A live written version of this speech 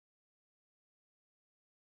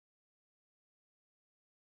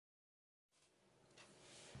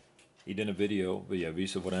I denne video vil jeg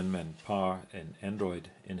vise, hvordan man parrer en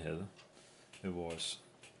Android-enhed med vores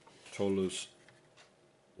trådløs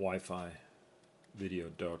WiFi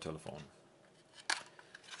Video Dørtelefon.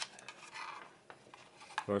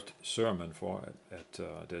 Først sørger man for, at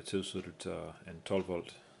der er tilsluttet en 12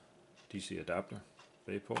 volt DC adapter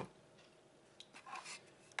bagpå.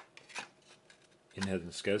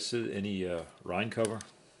 Enheden skal sidde inde i rain cover.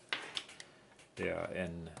 Det er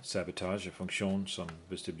en sabotagefunktion, som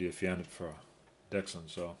hvis det bliver fjernet fra dækslen,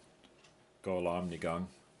 så går alarmen i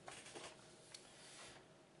gang.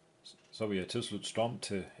 Så vil jeg tilslutte strøm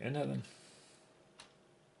til enheden.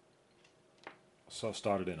 Så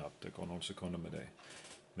starter den op. Det går nogle sekunder med det.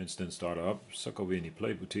 Mens den starter op, så går vi ind i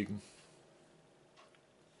Play-butikken.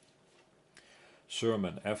 Søger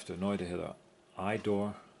man efter noget, der hedder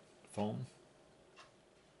Idoorphone.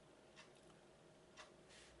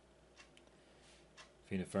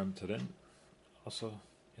 Finder frem til den, og så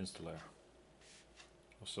installere.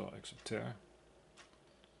 Og så acceptere.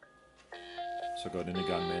 Så går den i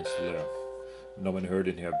gang med at installere. Når man hører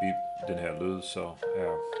den her lyd, så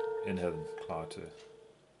er enheden klar til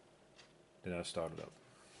den er startet op.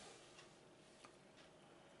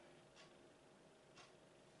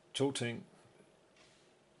 To ting.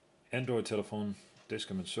 Android-telefon, det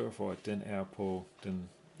skal man sørge for, at den er på den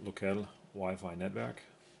lokale Wi-Fi-netværk.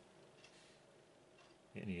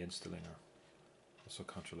 Ind i indstillinger. Og så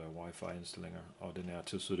kontrollere Wi-Fi-indstillinger, og den er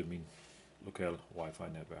tilsluttet min lokale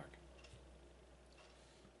Wi-Fi-netværk.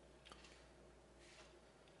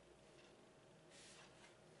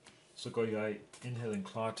 Så går jeg enheden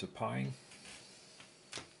klar til parring.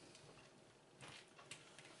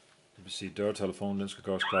 Det vil sige, dørtelefonen den skal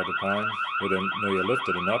gøres klar til parring. Når jeg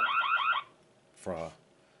løfter den op fra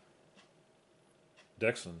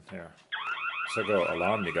dækslen her, så går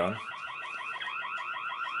alarmen i gang.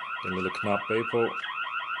 Den lille knap bagpå,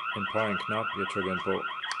 en parring-knap, jeg trykker ind på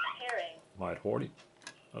meget hurtigt,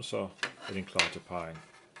 og så er den klar til parring.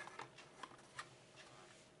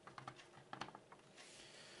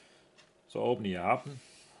 Så åbner jeg appen.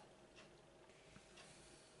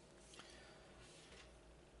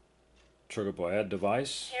 Trykker på Add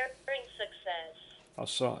Device. Og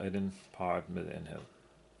så er den parret med enhed.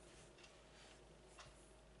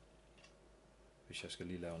 Hvis jeg skal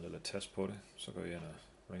lige lave en lille test på det, så går jeg ind og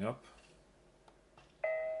ring op.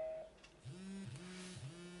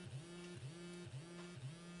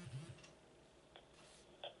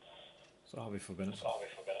 Så har vi forbindelse.